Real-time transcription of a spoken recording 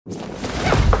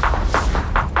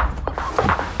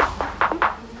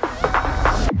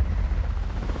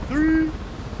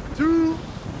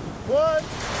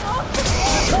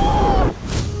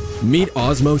Meet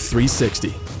Osmo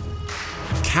 360.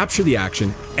 Capture the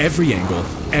action, every angle,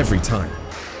 every time.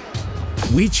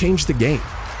 We changed the game.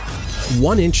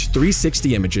 1-inch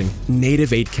 360 imaging, native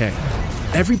 8K.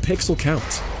 Every pixel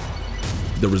counts.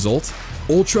 The result?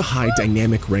 Ultra-high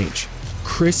dynamic range.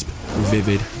 Crisp,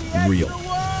 vivid, real.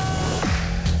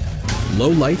 Low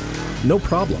light? No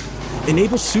problem.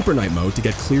 Enable Super Night mode to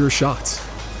get clearer shots.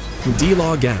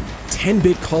 D-Log M,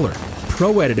 10-bit color,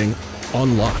 pro editing,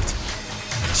 unlocked.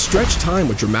 Stretch time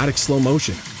with dramatic slow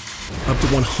motion, up to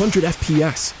 100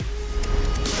 FPS.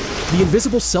 The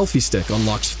invisible selfie stick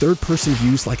unlocks third-person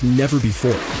views like never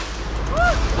before.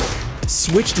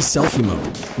 Switch to selfie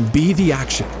mode. Be the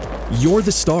action. You're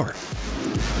the star.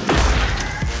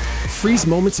 Freeze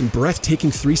moments in breathtaking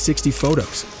 360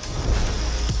 photos.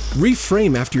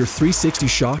 Reframe after your 360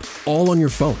 shot, all on your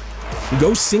phone.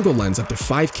 Go single lens up to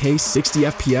 5K 60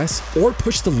 FPS or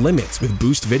push the limits with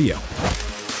Boost Video.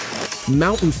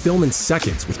 Mount and film in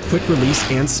seconds with quick release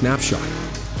and snapshot.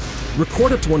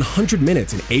 Record up to 100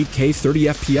 minutes in 8K 30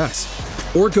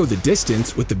 FPS or go the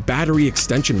distance with the battery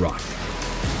extension rod.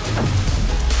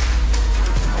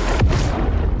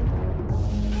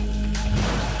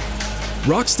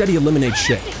 Rocksteady eliminates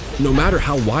shake, no matter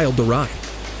how wild the ride.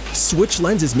 Switch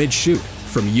lenses mid-shoot,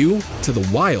 from you to the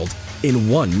wild, in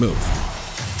one move.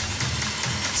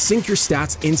 Sync your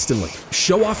stats instantly,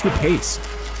 show off your pace.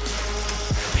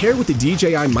 Pair with the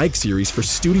DJI Mic series for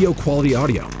studio quality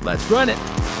audio. Let's run it.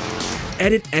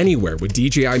 Edit anywhere with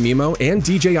DJI Mimo and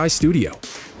DJI Studio.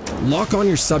 Lock on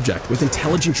your subject with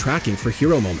intelligent tracking for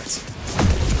hero moments.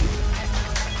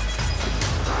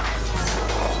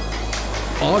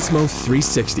 Osmo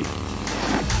 360,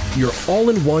 your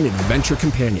all-in-one adventure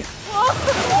companion.